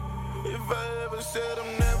If I ever said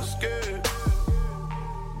I'm never scared,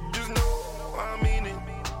 just know I mean it.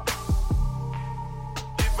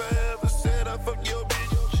 If I ever said I fuck your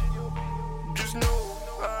bitch, just know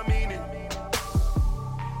I mean it.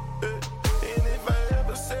 And if I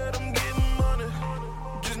ever said I'm getting money,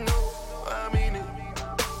 just know I mean it.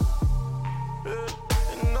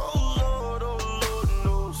 And oh Lord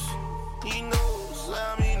knows, he knows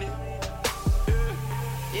I mean it.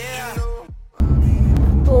 Yeah.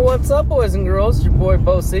 Well, what's up, boys and girls? It's your boy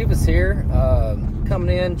Bo Sivas here,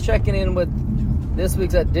 coming in, checking in with this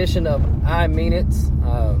week's edition of I Mean It.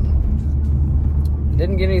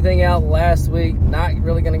 Didn't get anything out last week, not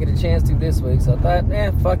really going to get a chance to this week, so I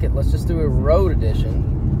thought, fuck it, let's just do a road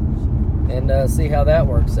edition and see how that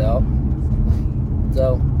works out.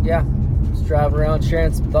 So, yeah, just driving around,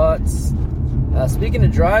 sharing some thoughts. Speaking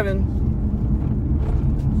of driving,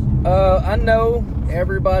 I know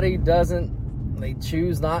everybody they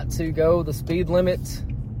choose not to go the speed limit.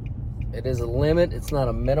 It is a limit, it's not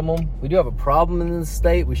a minimum. We do have a problem in this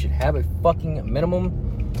state. We should have a fucking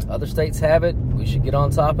minimum. Other states have it. We should get on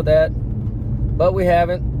top of that. But we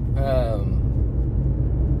haven't.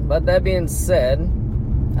 But that being said,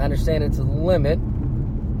 I understand it's a limit.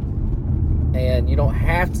 And you don't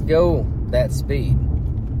have to go that speed.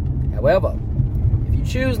 However, if you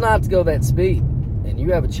choose not to go that speed, and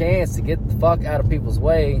you have a chance to get the fuck out of people's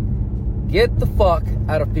way, get the fuck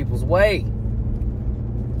out of people's way.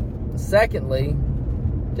 Secondly,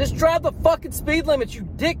 just drive the fucking speed limit, you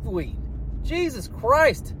dickweed. Jesus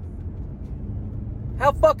Christ.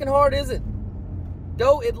 How fucking hard is it?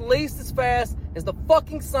 Go at least as fast as the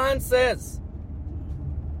fucking sign says.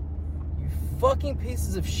 You fucking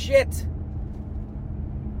pieces of shit.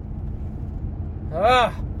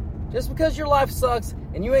 Just because your life sucks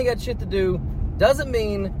and you ain't got shit to do doesn't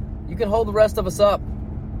mean you can hold the rest of us up.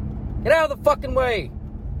 Get out of the fucking way.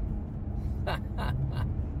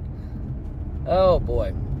 Oh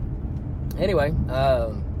boy. Anyway,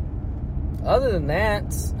 other than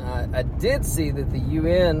that, I did see that the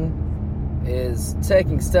UN is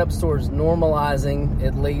taking steps towards normalizing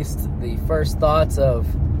at least the first thoughts of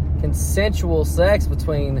consensual sex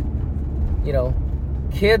between,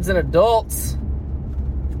 kids and adults.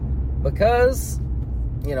 Because,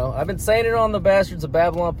 I've been saying it on the Bastards of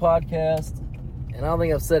Babylon podcast, and I don't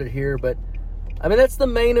think I've said it here, but that's the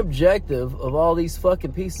main objective of all these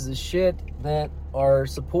fucking pieces of shit that are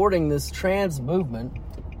supporting this trans movement.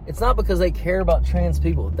 It's not because they care about trans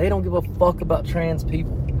people. They don't give a fuck about trans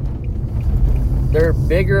people. Their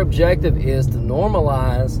bigger objective is to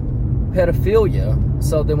normalize pedophilia,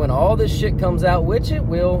 so that when all this shit comes out, which it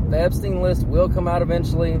will, the Epstein list will come out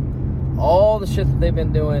eventually, all the shit that they've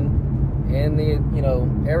been doing in the,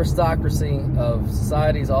 aristocracy of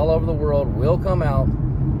societies all over the world will come out.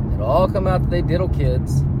 It'll all come out that they diddle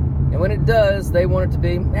kids. And when it does, they want it to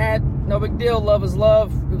be, no big deal, love is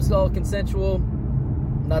love. It was all consensual.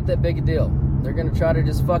 Not that big a deal. They're going to try to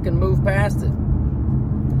just fucking move past it.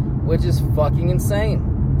 Which is fucking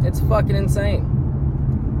insane. It's fucking insane.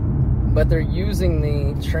 But they're using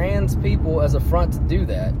the trans people as a front to do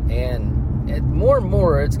that. And more and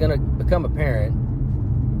more, it's going to become apparent.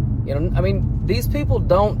 These people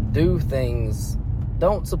don't do things,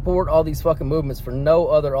 don't support all these fucking movements for no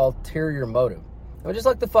other ulterior motive. Just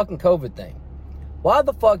like the fucking COVID thing. Why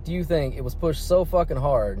the fuck do you think it was pushed so fucking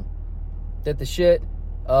hard that the shit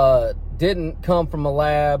didn't come from a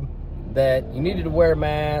lab, that you needed to wear a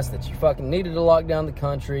mask, that you fucking needed to lock down the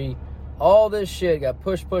country? All this shit got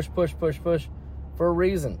pushed for a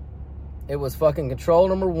reason. It was fucking control,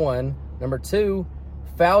 number one. Number two,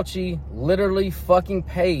 Fauci literally fucking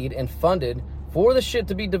paid and funded for the shit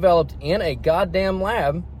to be developed in a goddamn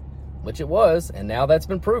lab, which it was, and now that's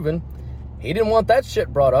been proven. He didn't want that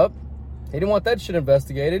shit brought up. He didn't want that shit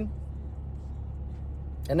investigated.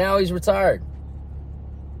 And now he's retired.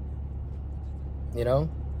 And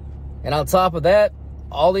on top of that,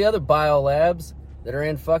 all the other biolabs that are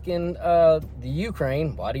in fucking the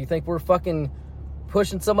Ukraine, why do you think we're fucking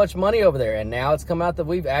pushing so much money over there? And now it's come out that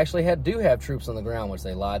we've actually do have troops on the ground, which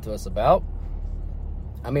they lied to us about.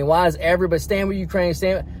 Why is everybody stand with Ukraine?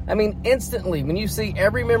 Instantly, when you see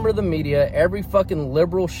every member of the media, every fucking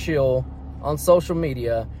liberal shill on social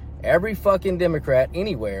media, every fucking Democrat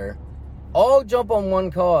anywhere, all jump on one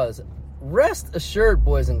cause. Rest assured,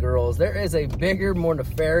 boys and girls, there is a bigger, more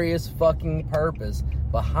nefarious fucking purpose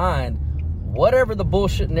behind whatever the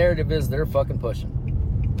bullshit narrative is they're fucking pushing.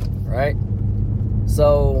 Right?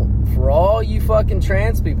 So, for all you fucking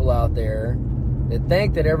trans people out there that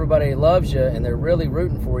think that everybody loves you and they're really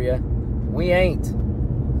rooting for you, we ain't.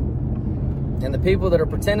 And the people that are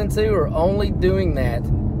pretending to are only doing that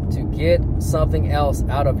to get something else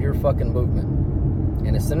out of your fucking movement.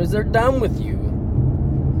 And as soon as they're done with you,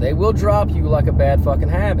 they will drop you like a bad fucking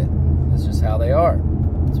habit. That's just how they are.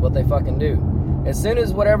 It's what they fucking do. As soon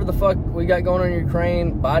as whatever the fuck we got going on in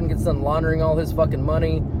Ukraine, Biden gets done laundering all his fucking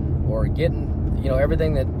money or getting,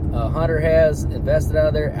 everything that Hunter has invested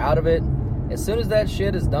out of it, as soon as that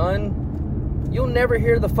shit is done, you'll never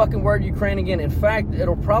hear the fucking word Ukraine again. In fact,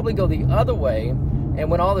 it'll probably go the other way. And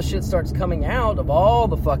when all the shit starts coming out of all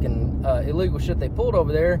the fucking illegal shit they pulled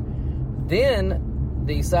over there, then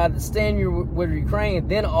they decide to stand with Ukraine.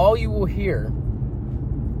 Then all you will hear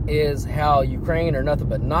is how Ukraine are nothing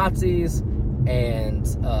but Nazis and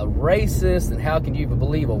racist, and how can you even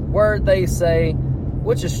believe a word they say,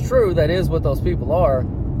 which is true, that is what those people are,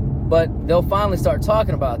 but they'll finally start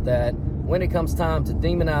talking about that when it comes time to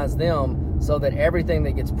demonize them, so that everything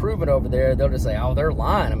that gets proven over there, they'll just say, oh, they're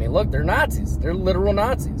lying. I mean, look, they're Nazis. They're literal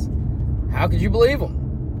Nazis. How could you believe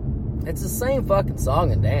them? It's the same fucking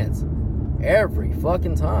song and dance every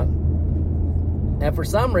fucking time. And for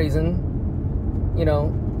some reason,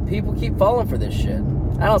 people keep falling for this shit.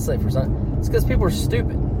 I don't say for some. It's because people are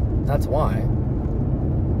stupid. That's why.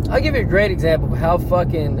 I'll give you a great example of how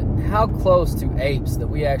close to apes that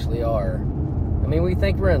we actually are. I mean, we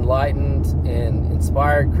think we're enlightened and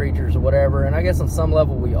inspired creatures or whatever, and I guess on some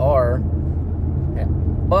level we are.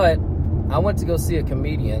 But I went to go see a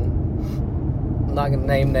comedian. I'm not going to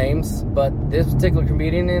name names, but this particular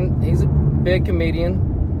comedian, and he's a big comedian,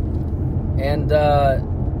 and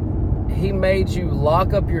he made you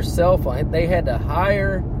lock up your cell phone. They had to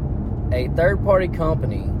hire a third-party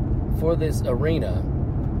company for this arena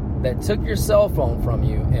that took your cell phone from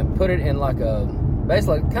you and put it in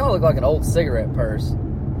basically kind of looked like an old cigarette purse.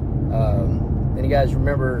 Any guys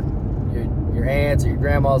remember your aunts or your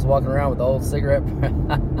grandmas walking around with the old cigarette?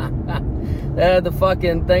 They had the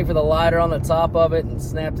fucking thing for the lighter on the top of it and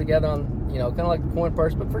snapped together on, kind of like a coin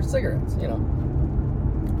purse, but for cigarettes,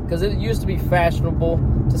 because it used to be fashionable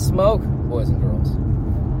to smoke, boys and girls.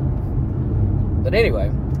 But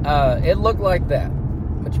anyway, it looked like that.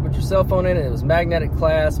 But you put your cell phone in it, it was magnetic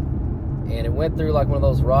clasp, and it went through like one of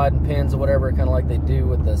those rod and pins or whatever, kind of like they do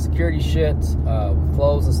with the security shit, with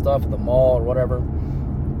clothes and stuff at the mall or whatever.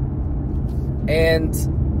 And,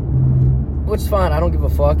 which is fine, I don't give a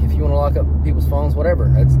fuck if you want to lock up people's phones, whatever.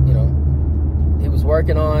 That's, he was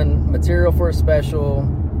working on material for a special,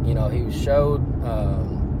 he showed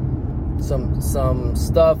some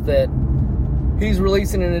stuff that he's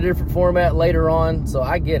releasing in a different format later on, so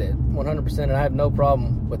I get it 100%, and I have no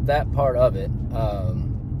problem with that part of it.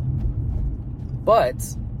 But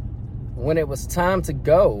when it was time to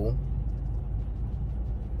go,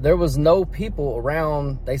 there was no people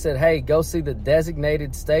around. They said, hey, go see the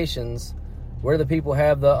designated stations where the people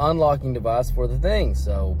have the unlocking device for the thing.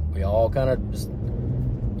 So we all kind of just,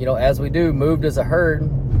 as we do, moved as a herd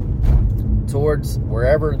towards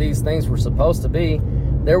wherever these things were supposed to be.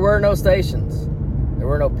 There were no stations. There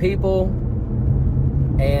were no people.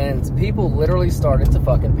 And people literally started to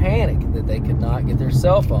fucking panic that they could not get their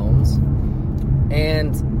cell phones.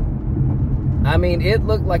 And, I mean, it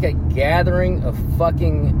looked like a gathering of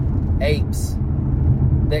fucking apes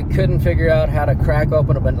that couldn't figure out how to crack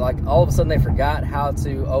open a banana. Like, all of a sudden they forgot how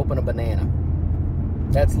to open a banana.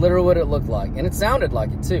 That's literally what it looked like. And it sounded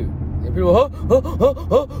like it, too. And people,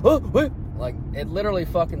 wait. Like, it literally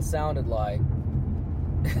fucking sounded like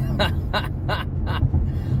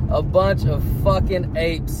a bunch of fucking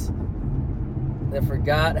apes that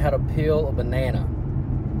forgot how to peel a banana.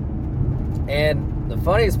 And the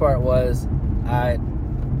funniest part was, I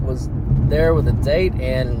was there with a date,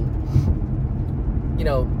 and,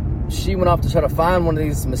 she went off to try to find one of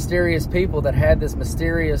these mysterious people that had this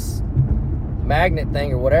mysterious magnet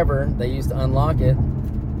thing or whatever they used to unlock it.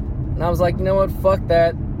 And I was like, you know what, fuck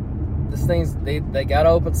that. This thing's, they got to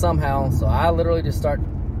open somehow. So I literally just start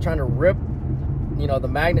trying to rip, the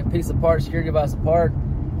magnet piece apart, security device apart.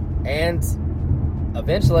 And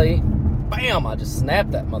eventually, bam, I just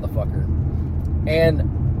snapped that motherfucker.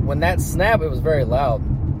 And when that snapped, it was very loud.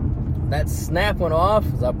 That snap went off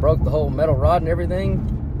as I broke the whole metal rod and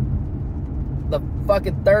everything. The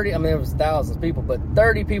fucking 30, it was thousands of people, but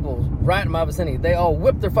 30 people right in my vicinity, they all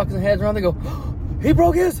whipped their fucking heads around. They go, he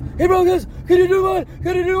broke his, can you do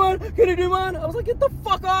mine? I was like, get the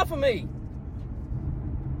fuck off of me.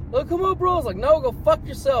 Look, come on, bro. I was like, no, go fuck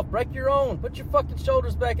yourself, break your own, put your fucking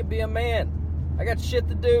shoulders back and be a man. I got shit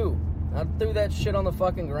to do. I threw that shit on the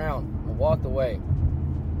fucking ground and walked away.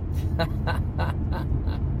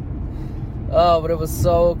 Oh, but it was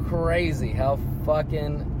so crazy how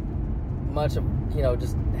fucking much of,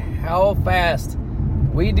 just how fast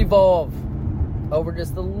we devolve over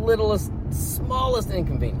just the littlest, smallest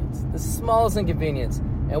inconvenience. The smallest inconvenience.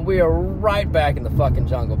 And we are right back in the fucking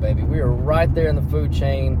jungle, baby. We are right there in the food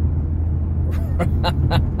chain.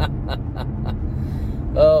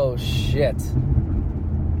 Oh, shit.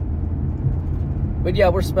 But yeah,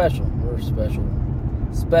 we're special. We're special.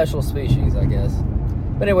 Special species, I guess.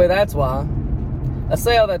 But anyway, that's why. I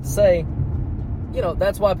say all that to say,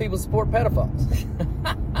 that's why people support pedophiles.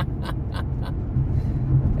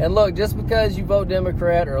 And look, just because you vote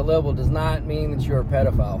Democrat or liberal does not mean that you're a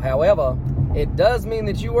pedophile. However, it does mean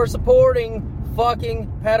that you are supporting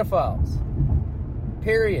fucking pedophiles.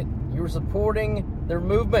 Period. You are supporting their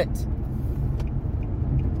movement.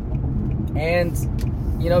 And,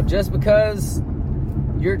 just because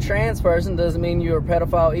you're a trans person doesn't mean you're a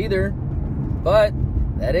pedophile either. But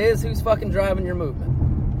that is who's fucking driving your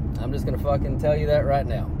movement. I'm just going to fucking tell you that right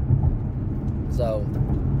now. So,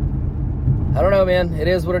 I don't know, man. It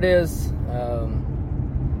is what it is.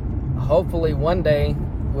 Hopefully one day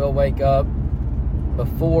we'll wake up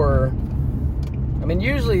before...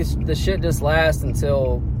 usually the shit just lasts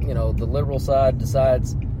until, the liberal side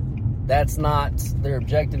decides that's not their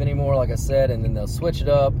objective anymore, like I said, and then they'll switch it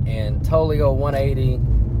up and totally go 180.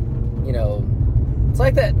 It's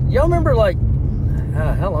like that. Y'all remember,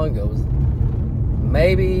 how long ago was it?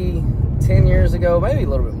 Maybe 10 years ago, maybe a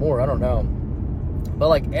little bit more, I don't know.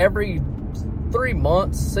 But every 3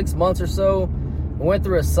 months, 6 months or so, we went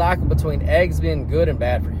through a cycle between eggs being good and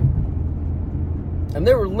bad for you. And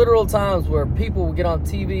there were literal times where people would get on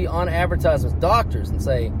TV, on advertisements, doctors, and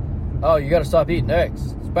say, oh, you got to stop eating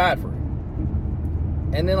eggs. It's bad for you.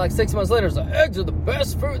 And then 6 months later, it's like, eggs are the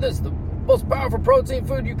best food. That's the most powerful protein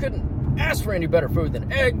food. You couldn't ask for any better food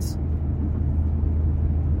than eggs.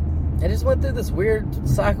 And it just went through this weird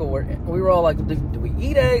cycle where we were all like, do we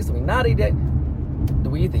eat eggs? Do we not eat eggs? Do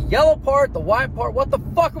we eat the yellow part, the white part? What the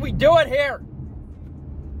fuck are we doing here?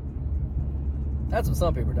 That's what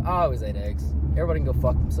some people do. I always ate eggs. Everybody can go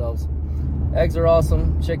fuck themselves. Eggs are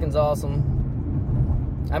awesome. Chicken's awesome.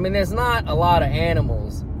 There's not a lot of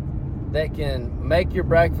animals that can make your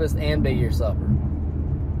breakfast and be your supper.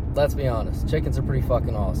 Let's be honest. Chickens are pretty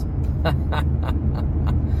fucking awesome.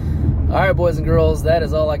 Alright, boys and girls, that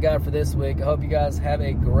is all I got for this week. I hope you guys have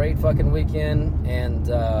a great fucking weekend. And,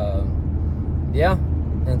 yeah,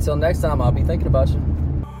 until next time, I'll be thinking about you.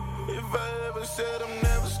 If I ever said